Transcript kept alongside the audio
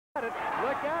Look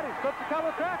out, he slips a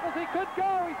couple tackles, he could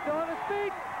go, he's still on his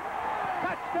feet.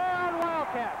 Touchdown,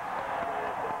 Wildcats.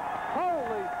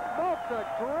 Holy smokes, a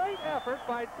great effort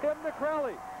by Tim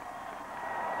McCrelly.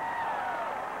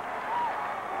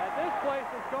 And this place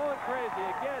is going crazy.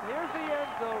 Again, here's the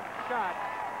end zone shot.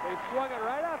 They swung it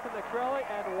right out to McCrelly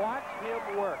and watch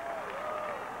him work.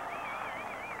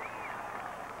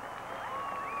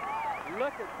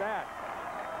 Look at that.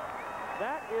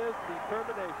 That is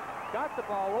determination. Got the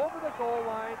ball over the goal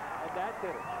line, and that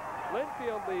did it.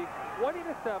 Linfield leads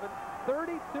 20-7,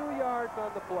 32 yards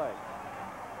on the play.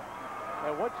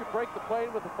 And once you break the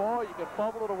plane with the ball, you can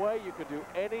fumble it away. You can do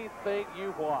anything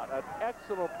you want. An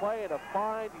excellent play and a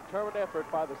fine, determined effort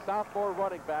by the sophomore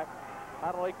running back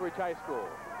out of Lake Ridge High School.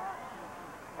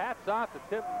 Hats off to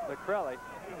Tim McCrelly.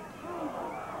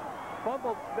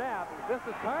 Fumbled snap. This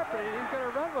is Carpenter. He's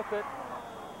going to run with it.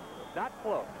 Not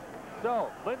close.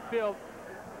 So, Linfield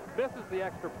misses the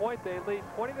extra point. They lead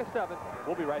 20-7.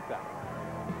 We'll be right back.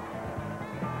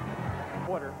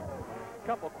 Quarter.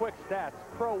 Couple quick stats.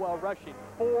 Crowell rushing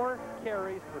 4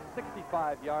 carries for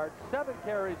 65 yards, 7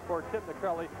 carries for Tim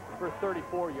McCrelly for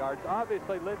 34 yards.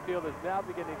 Obviously, Linfield is now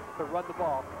beginning to run the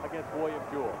ball against William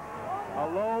Jewell. A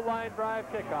low line drive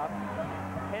kickoff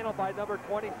handled by number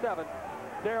 27,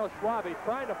 Daryl Schwabe,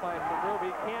 trying to find some room.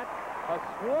 He can't. A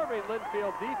swarming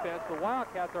Linfield defense. The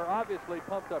Wildcats are obviously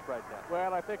pumped up right now.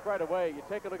 Well, I think right away, you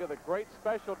take a look at the great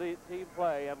special team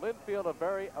play, and Linfield, a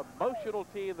very emotional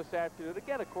team this afternoon.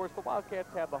 Again, of course, the Wildcats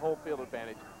have the home field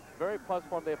advantage. Very plus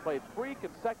for them. They've played 3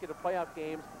 consecutive playoff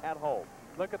games at home.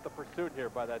 Look at the pursuit here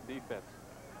by that defense.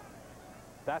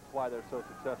 That's why they're so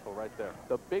successful right there.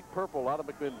 The big purple out of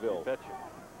McMinnville. Betcha.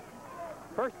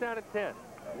 First down and 10.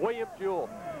 William Jewell.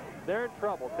 They're in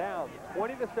trouble. Down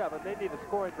 20-7. They need a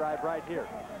scoring drive right here.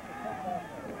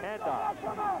 Handoff.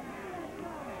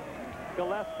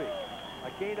 Gillespie.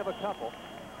 A gain of a couple.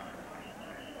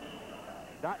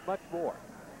 Not much more.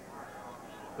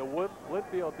 The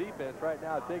Linfield defense right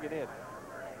now digging in.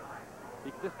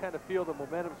 You can just kind of feel the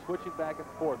momentum switching back and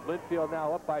forth. Linfield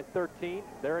now up by 13.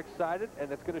 They're excited,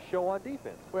 and it's going to show on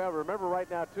defense. Well, remember right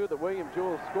now, too, that William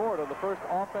Jewell scored on the first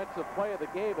offensive play of the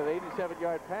game, an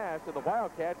 87-yard pass, and the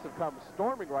Wildcats have come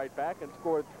storming right back and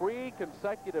scored 3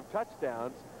 consecutive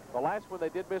touchdowns. The last one they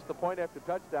did miss the point after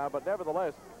touchdown, but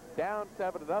nevertheless, down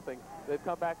 7-0, they've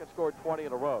come back and scored 20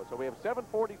 in a row. So we have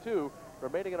 7:42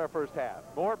 remaining in our first half.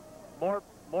 More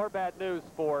bad news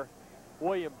for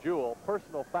William Jewell.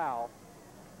 Personal foul.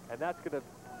 And that's going to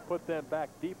put them back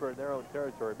deeper in their own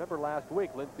territory. Remember last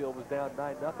week, Linfield was down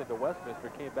 9-0 to Westminster,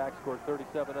 came back, scored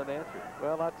 37 unanswered.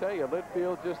 Well, I'll tell you,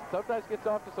 Linfield just sometimes gets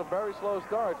off to some very slow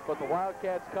starts, but the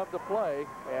Wildcats come to play,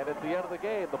 and at the end of the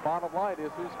game, the bottom line is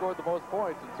who scored the most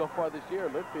points, and so far this year,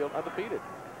 Linfield undefeated.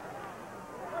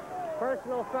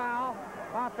 Personal foul,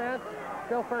 offense,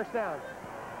 still first down.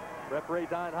 Referee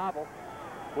Don Hobble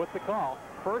with the call.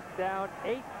 First down,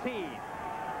 18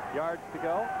 yards to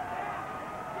go.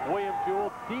 William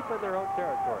Jewell deep in their own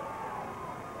territory.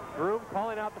 Groom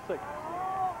calling out the signals.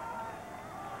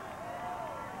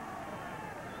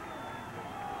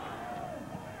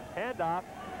 Handoff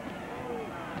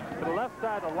to the left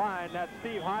side of the line. That's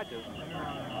Steve Hodges.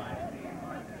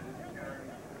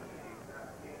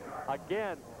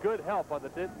 Again, good help on the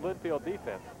Linfield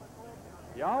defense.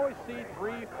 You always see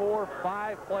 3, 4,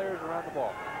 5 players around the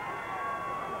ball.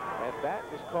 And that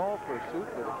is called pursuit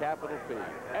with a capital P.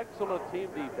 Excellent team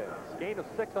defense. Gain of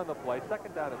 6 on the play,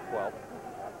 second down and 12.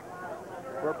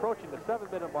 We're approaching the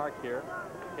 7-minute mark here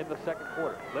in the second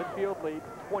quarter. Linfield leads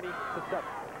 20-7.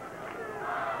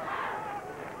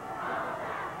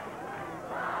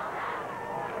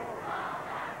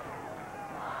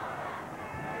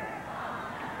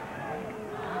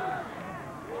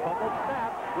 Fumbled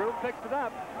snap. Groom picks it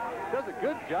up. Does a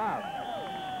good job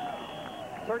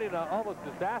turning an almost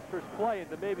disastrous play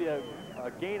into maybe a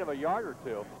gain of a yard or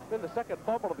 2. Then the second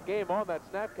fumble of the game on that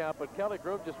snap count, but Kelly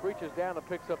Groom just reaches down and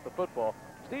picks up the football.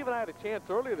 Steve and I had a chance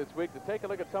earlier this week to take a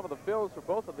look at some of the films for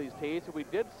both of these teams, and we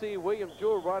did see William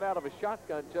Jewell run out of a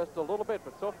shotgun just a little bit,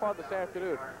 but so far this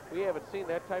afternoon, we haven't seen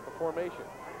that type of formation.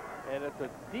 And it's a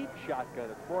deep shotgun.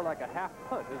 It's more like a half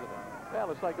punt, isn't it? Well,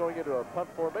 it's like going into a punt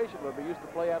formation when we used to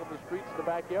play out of the streets in the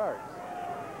backyards.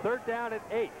 Third down and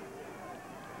 8.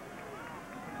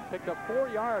 Picked up 4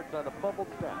 yards on a fumbled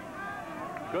snap.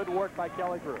 Good work by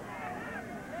Kelly Groom.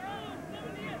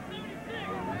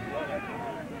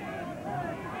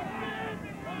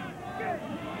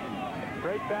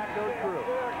 Straight back goes Groom.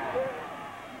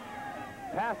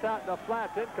 Pass out in the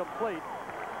flats, incomplete.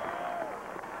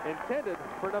 Intended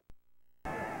for number.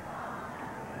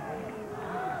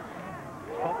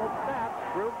 Fumbled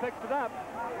snap. Groom picks it up.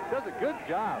 Does a good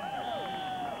job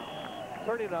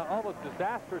turning an almost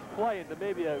disastrous play into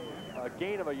maybe a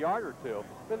gain of a yard or two.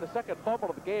 Been the second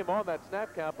fumble of the game on that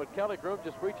snap count, but Kelly Groom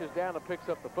just reaches down and picks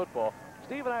up the football.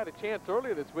 Steve and I had a chance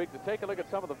earlier this week to take a look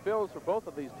at some of the films for both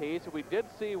of these teams, and we did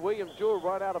see William Jewell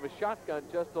run out of a shotgun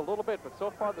just a little bit, but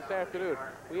so far this afternoon,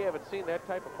 we haven't seen that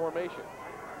type of formation.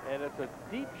 And it's a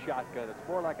deep shotgun. It's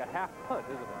more like a half punt,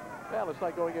 isn't it? Well, it's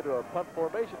like going into a punt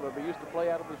formation when we used to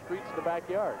play out on the streets in the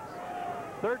backyards.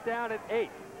 3rd down and 8.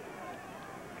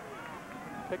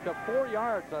 Picked up 4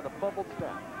 yards on a fumbled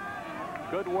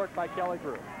snap. Good work by Kelly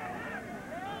Groom.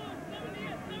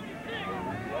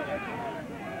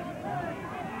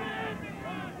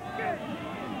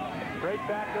 Straight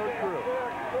back goes Groom.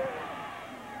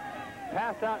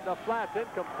 Pass out in the flats,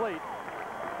 incomplete.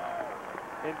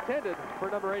 Intended for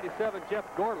number 87, Jeff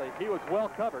Gorley. He was well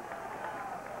covered.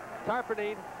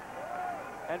 Tarpenine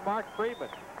and Mark Friedman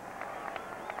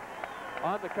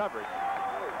on the coverage.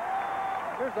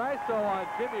 Here's ISO on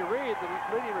Jimmy Reed,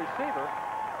 the leading receiver.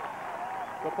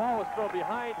 The ball was thrown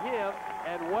behind him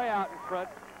and way out in front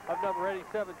of number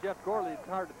 87, Jeff Gorley. It's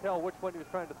hard to tell which one he was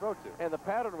trying to throw to. And the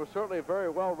pattern was certainly very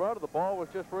well run. The ball was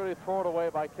just really thrown away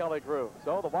by Kelly Groom.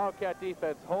 So the Wildcat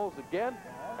defense holds again,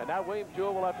 and now William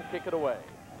Jewell will have to kick it away.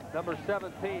 Number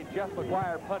 17, Jeff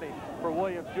McGuire punting for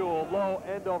William Jewell. Low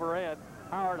end over end.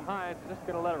 Howard Hines just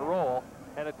going to let it roll,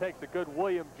 and it takes a good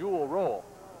William Jewell roll.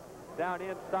 Down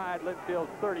inside Linfield's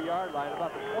 30-yard line,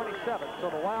 about the 27. So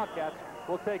the Wildcats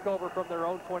will take over from their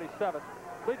own 27,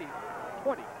 leading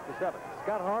 20-7.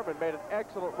 Scott Harmon made an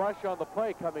excellent rush on the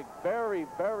play, coming very,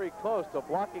 very close to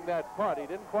blocking that punt. He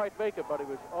didn't quite make it, but he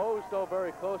was oh so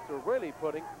very close to really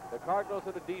putting the Cardinals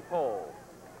in a deep hole.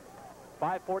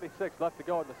 5:46 left to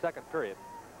go in the second period.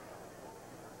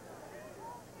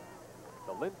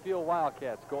 The Linfield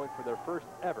Wildcats going for their first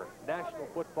ever National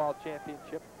Football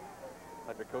Championship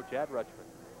under Coach Ad Rutschman.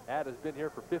 Ad has been here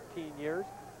for 15 years,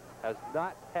 has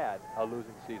not had a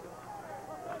losing season.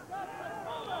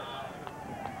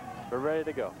 We're ready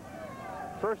to go.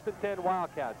 1st and 10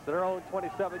 Wildcats, their own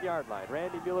 27-yard line.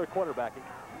 Randy Mueller quarterbacking.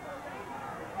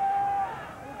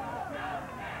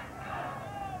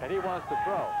 And he wants to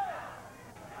throw.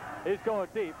 He's going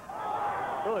deep.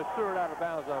 Really threw it out of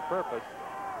bounds on purpose.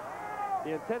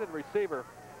 The intended receiver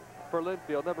for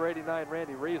Linfield, number 89,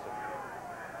 Randy Reason.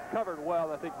 Covered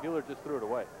well. I think Mueller just threw it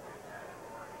away.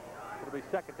 It'll be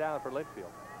 2nd down for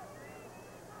Linfield.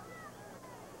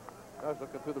 I was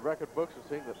looking through the record books and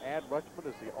seeing that Ad Rutschman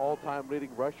is the all-time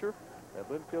leading rusher at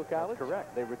Linfield College. That's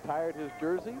correct. They retired his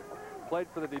jersey. Played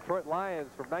for the Detroit Lions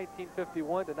from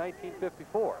 1951 to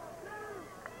 1954.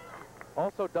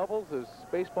 Also doubles as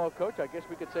baseball coach. I guess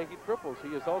we could say he triples. He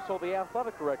is also the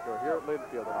athletic director here at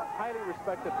Linfield, and a highly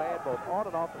respected man both on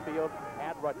and off the field.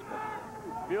 Ad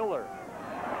Rutschman. Mueller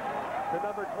to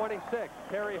number 26,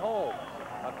 Terry Holmes.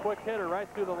 A quick hitter right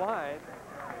through the line.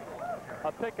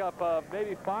 A pickup of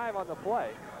maybe 5 on the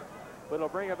play, but it'll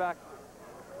bring it back.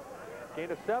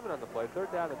 Gain of 7 on the play.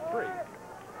 3rd down and 3.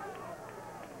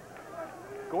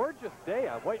 Gorgeous day.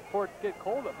 I'm waiting for it to get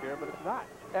cold up here, but it's not.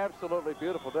 Absolutely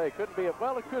beautiful day. Couldn't be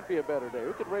well, it could be a better day.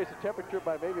 We could raise the temperature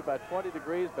by maybe about 20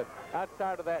 degrees, but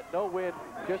outside of that, no wind,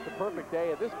 just a perfect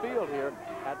day. And this field here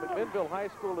at McMinnville High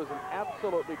School is in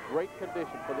absolutely great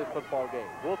condition for this football game.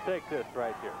 We'll take this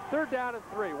right here. 3rd down and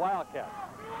 3, Wildcats.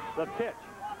 The pitch,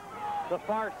 the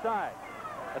far side.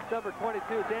 That's number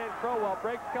 22, Dan Crowell,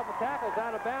 breaks a couple tackles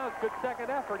out of bounds. Good second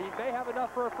effort. He may have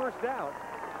enough for a 1st down.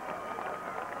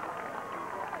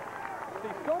 See,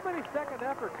 so many second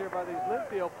efforts here by these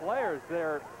Linfield players.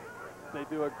 They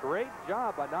do a great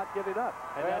job by not giving up,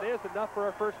 and that is enough for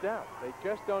a 1st down. They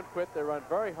just don't quit. They run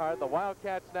very hard. The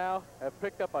Wildcats now have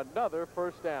picked up another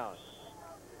 1st down.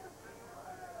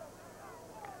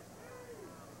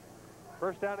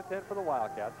 1st down and 10 for the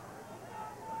Wildcats.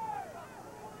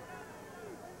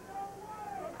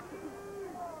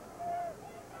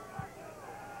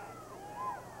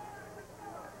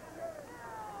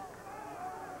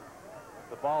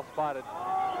 Ball spotted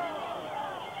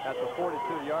at the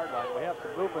 42-yard line. We have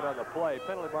some movement on the play.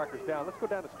 Penalty markers down. Let's go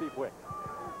down to Steve Wick.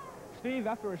 Steve,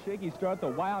 after a shaky start, the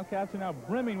Wildcats are now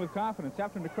brimming with confidence.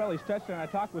 After McCrelly's touchdown, I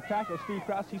talked with tackle Steve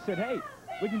Krause. He said, hey,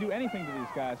 we can do anything to these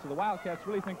guys. So the Wildcats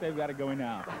really think they've got it going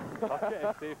now. Okay,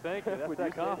 Steve, thank you. That's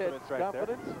that confidence right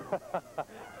there.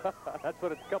 That's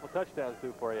what a couple touchdowns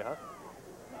do for you, huh?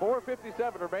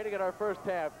 4:57 remaining in our 1st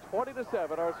half.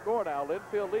 20-7 our score now.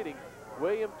 Linfield leading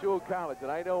William Jewell College,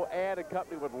 and I know Ad and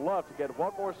company would love to get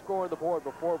one more score on the board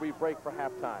before we break for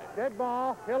halftime. Dead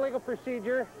ball, illegal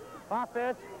procedure,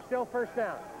 offense, still 1st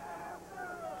down.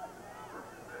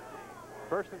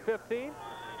 1st and 15.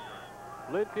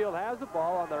 Linfield has the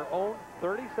ball on their own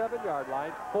 37-yard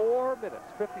line. 4 minutes,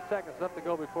 50 seconds left to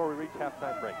go before we reach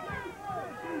halftime break.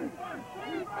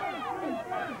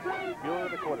 Mueller,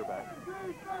 the quarterback.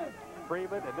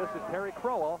 Freeman, and this is Terry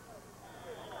Crowell.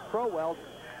 Crowell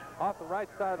off the right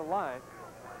side of the line.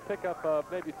 Pick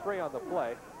up maybe 3 on the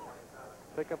play.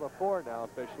 Pick up a 4 now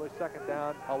officially. Second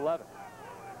down, 11.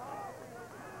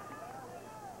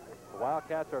 The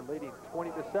Wildcats are leading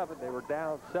 20-7. They were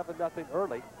down 7-0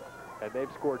 early, and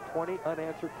they've scored 20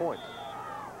 unanswered points.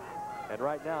 And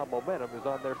right now, momentum is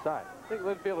on their side. I think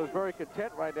Linfield is very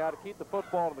content right now to keep the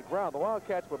football on the ground. The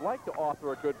Wildcats would like to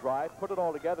author a good drive, put it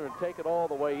all together, and take it all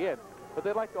the way in. But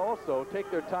they'd like to also take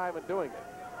their time in doing it.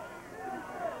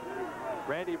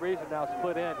 Randy Reason now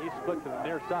split in. He's split to the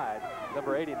near side,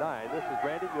 number 89. This is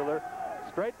Randy Mueller.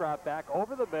 Straight drop back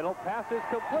over the middle. Pass is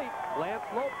complete. Lance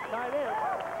Lopes tight end.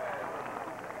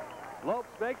 Lopes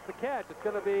makes the catch. It's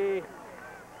going to be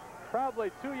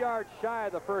probably 2 yards shy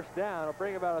of the first down. It'll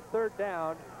bring about a 3rd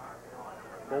down.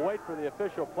 We'll wait for the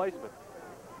official placement.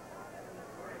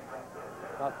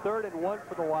 Now 3rd and 1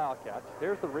 for the Wildcats.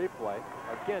 Here's the replay.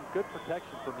 Again, good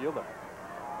protection from Mueller.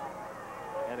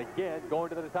 And again, going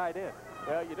to the tight end.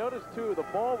 Yeah, you notice, too, the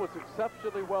ball was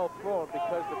exceptionally well thrown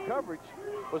because the coverage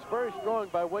was very strong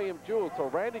by William Jewell. So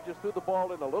Randy just threw the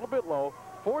ball in a little bit low,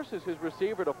 forces his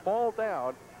receiver to fall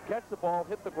down, catch the ball,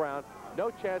 hit the ground. No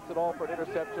chance at all for an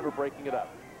interception or breaking it up.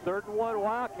 3rd and 1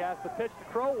 Wildcats. The pitch to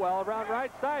Crowell around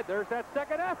right side. There's that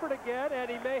second effort again,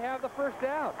 and he may have the first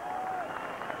down.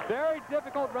 Very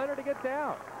difficult runner to get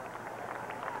down.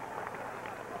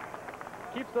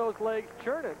 Keeps those legs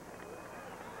churning.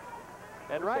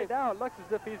 And right now, it looks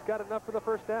as if he's got enough for the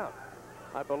first down.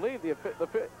 I believe the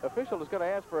official is going to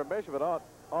ask for a measurement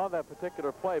on that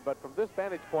particular play, but from this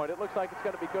vantage point, it looks like it's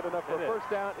going to be good enough for a first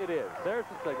down. It is. There's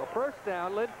the signal. First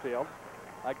down, Linfield.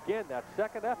 Again, that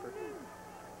second effort.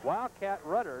 Wildcat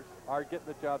runners are getting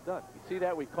the job done. You see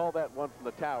that? We call that one from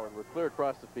the tower, and we're clear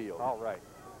across the field. All right.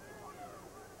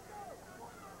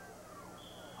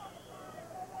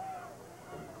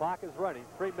 Clock is running.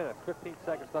 3 minutes, 15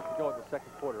 seconds left to go in the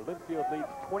second quarter. Linfield leads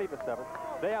 20-7.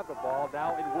 They have the ball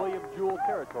now in William Jewell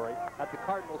territory at the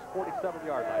Cardinals'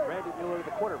 47-yard line. Randy Mueller, the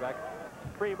quarterback.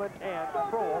 Freeman and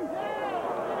Crowell,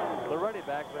 the running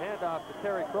back. The handoff to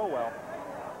Terry Crowell,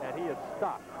 and he is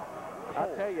stopped.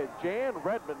 I'll tell you, Jan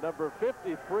Redmond, number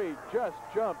 53, just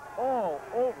jumped all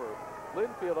over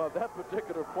Linfield on that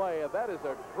particular play, and that is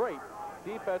a great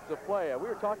defensive play. We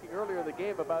were talking earlier in the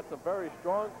game about some very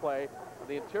strong play on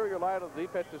the interior line on the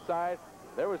defensive side.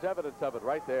 There was evidence of it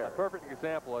right there. A perfect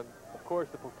example, and of course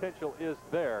the potential is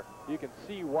there. You can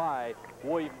see why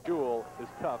William Jewell is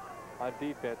tough on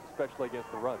defense, especially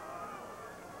against the run.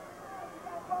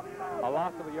 A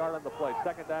loss of a yard on the play.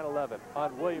 Second down, 11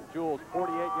 on William Jewell's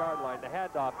 48-yard line. The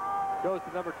handoff goes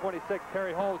to number 26,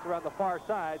 Terry Holmes, around the far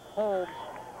side. Holmes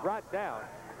brought down.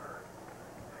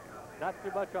 Not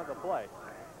too much on the play.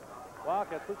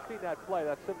 Wildcats, we've seen that play,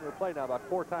 that similar play now about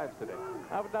 4 times today.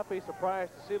 I would not be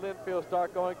surprised to see Linfield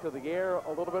start going to the air a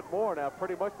little bit more. Now,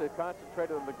 pretty much they've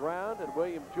concentrated on the ground, and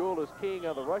William Jewell is keying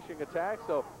on the rushing attack,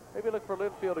 so maybe look for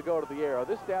Linfield to go to the air. On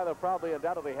this down, they'll probably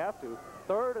undoubtedly have to.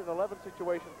 3rd and 11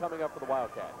 situation coming up for the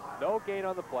Wildcats. No gain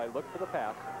on the play. Look for the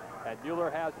pass, and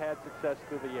Mueller has had success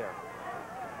through the air.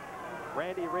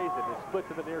 Randy Reason is split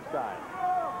to the near side.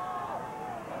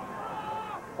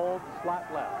 Holmes slot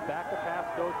left. Back the pass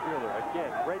goes Mueller.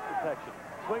 Again, great protection.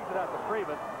 Swings it out to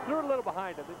Freeman. Threw it a little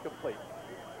behind him, incomplete.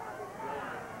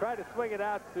 Tried to swing it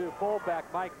out to fullback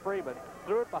Mike Freeman.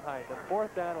 Threw it behind him.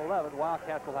 4th down, 11.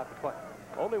 Wildcats will have to punt.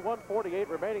 Only 1:48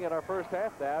 remaining in our first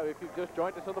half now. If you've just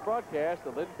joined us on the broadcast,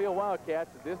 the Linfield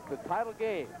Wildcats, this is the title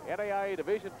game. NAIA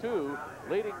Division II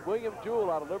leading William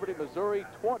Jewell out of Liberty, Missouri,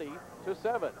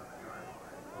 20-7.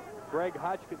 Greg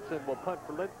Hodgkinson will punt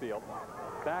for Linfield.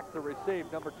 Back to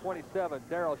receive number 27,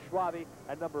 Darryl Schwabe,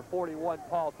 and number 41,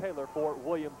 Paul Taylor for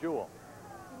William Jewell.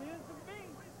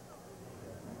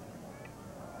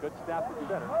 Good snap to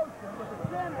center.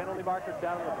 Penalty markers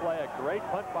down on the play. A great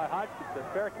punt by Hodgkinson.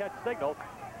 Fair catch signal.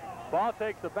 Ball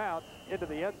takes a bounce into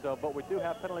the end zone, but we do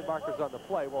have penalty markers on the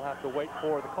play. We'll have to wait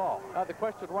for the call. The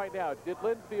question right now, did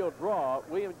Linfield draw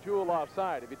William Jewell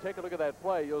offside? If you take a look at that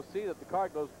play, you'll see that the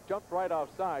Cardinals jumped right off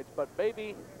sides, but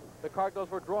maybe the Cardinals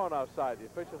were drawn offside. The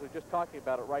officials are just talking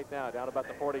about it right now, down about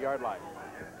the 40-yard line.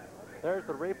 There's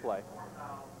the replay,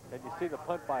 and you see the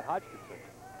punt by Hodgkinson.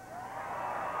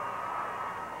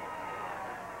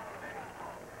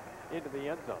 Into the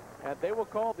end zone. And they will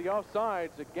call the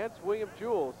offsides against William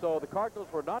Jewell, so the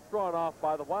Cardinals were not drawn off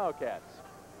by the Wildcats.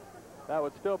 That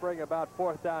would still bring about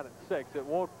 4th down and 6. It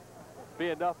won't be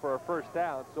enough for a first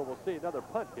down, so we'll see another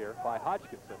punt here by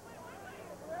Hodgkinson.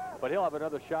 But he'll have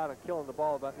another shot at killing the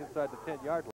ball about inside the 10-yard line.